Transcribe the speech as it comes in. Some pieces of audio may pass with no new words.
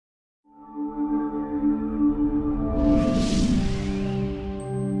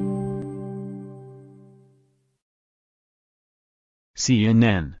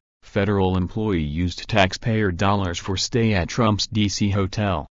CNN, federal employee used taxpayer dollars for stay at Trump's D.C.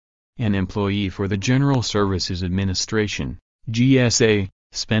 hotel. An employee for the General Services Administration, GSA,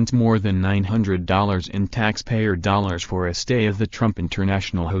 spent more than $900 in taxpayer dollars for a stay at the Trump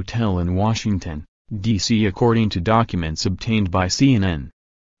International Hotel in Washington, D.C. according to documents obtained by CNN.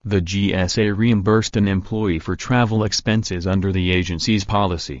 The GSA reimbursed an employee for travel expenses under the agency's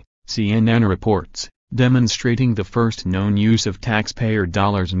policy, CNN reports, demonstrating the first known use of taxpayer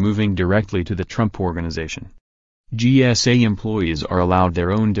dollars moving directly to the Trump Organization. GSA employees are allowed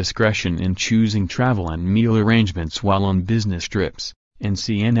their own discretion in choosing travel and meal arrangements while on business trips, and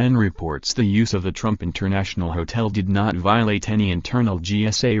CNN reports the use of the Trump International Hotel did not violate any internal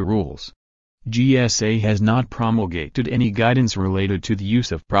GSA rules. GSA has not promulgated any guidance related to the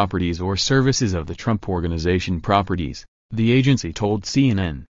use of properties or services of the Trump Organization properties, the agency told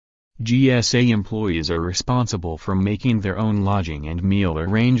CNN. GSA employees are responsible for making their own lodging and meal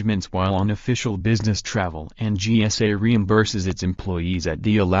arrangements while on official business travel, and GSA reimburses its employees at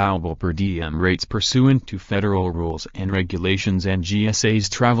the allowable per diem rates pursuant to federal rules and regulations and GSA's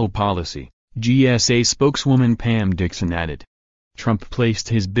travel policy, GSA spokeswoman Pam Dixon added. Trump placed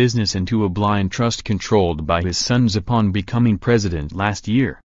his business into a blind trust controlled by his sons upon becoming president last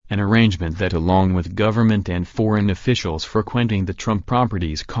year, an arrangement that along with government and foreign officials frequenting the Trump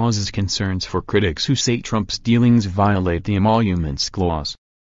properties causes concerns for critics who say Trump's dealings violate the Emoluments Clause.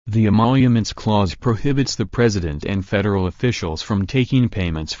 The Emoluments Clause prohibits the president and federal officials from taking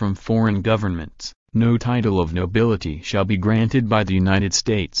payments from foreign governments. No title of nobility shall be granted by the United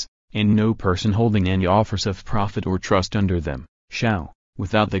States, and no person holding any office of profit or trust under them, shall,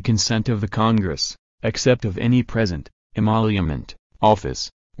 without the consent of the Congress, accept of any present, emolument,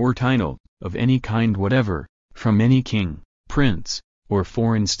 office, or title, of any kind whatever, from any king, prince, or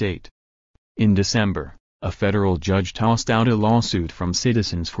foreign state. In December, a federal judge tossed out a lawsuit from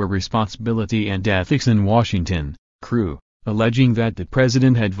Citizens for Responsibility and Ethics in Washington, CREW, alleging that the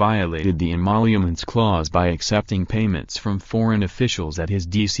president had violated the Emoluments Clause by accepting payments from foreign officials at his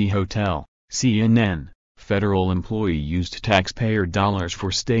D.C. hotel. CNN, federal employee used taxpayer dollars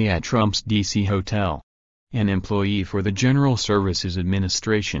for stay at Trump's D.C. hotel. An employee for the General Services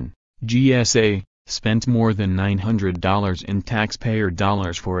Administration, GSA, spent more than $900 in taxpayer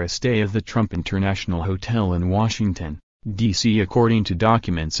dollars for a stay at the Trump International Hotel in Washington, D.C. according to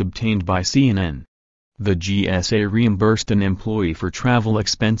documents obtained by CNN. The GSA reimbursed an employee for travel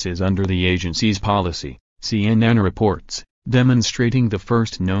expenses under the agency's policy, CNN reports, demonstrating the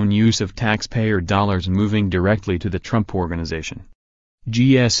first known use of taxpayer dollars moving directly to the Trump Organization.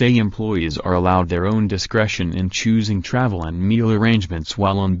 GSA employees are allowed their own discretion in choosing travel and meal arrangements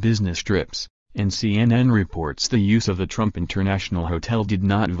while on business trips, and CNN reports the use of the Trump International Hotel did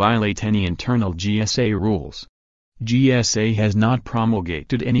not violate any internal GSA rules. GSA has not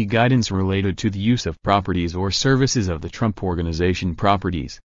promulgated any guidance related to the use of properties or services of the Trump Organization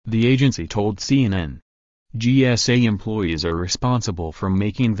properties, the agency told CNN. GSA employees are responsible for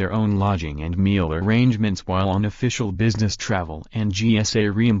making their own lodging and meal arrangements while on official business travel, and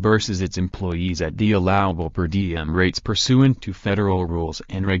GSA reimburses its employees at the allowable per diem rates pursuant to federal rules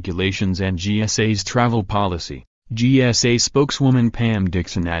and regulations and GSA's travel policy, GSA spokeswoman Pam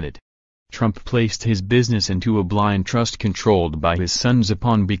Dixon added. Trump placed his business into a blind trust controlled by his sons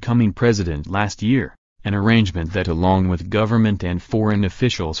upon becoming president last year, an arrangement that along with government and foreign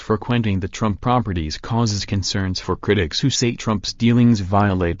officials frequenting the Trump properties causes concerns for critics who say Trump's dealings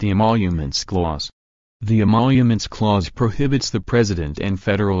violate the Emoluments Clause. The Emoluments Clause prohibits the president and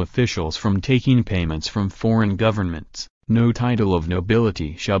federal officials from taking payments from foreign governments. No title of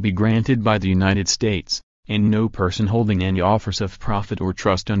nobility shall be granted by the United States, and no person holding any office of profit or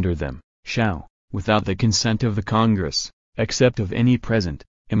trust under them, shall, without the consent of the Congress, accept of any present,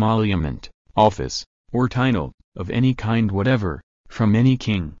 emolument, office, or title, of any kind whatever, from any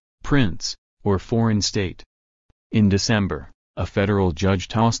king, prince, or foreign state. In December, a federal judge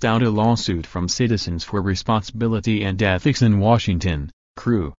tossed out a lawsuit from Citizens for Responsibility and Ethics in Washington,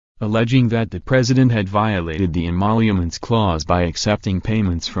 CREW, alleging that the president had violated the Emoluments Clause by accepting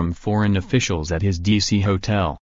payments from foreign officials at his D.C. hotel.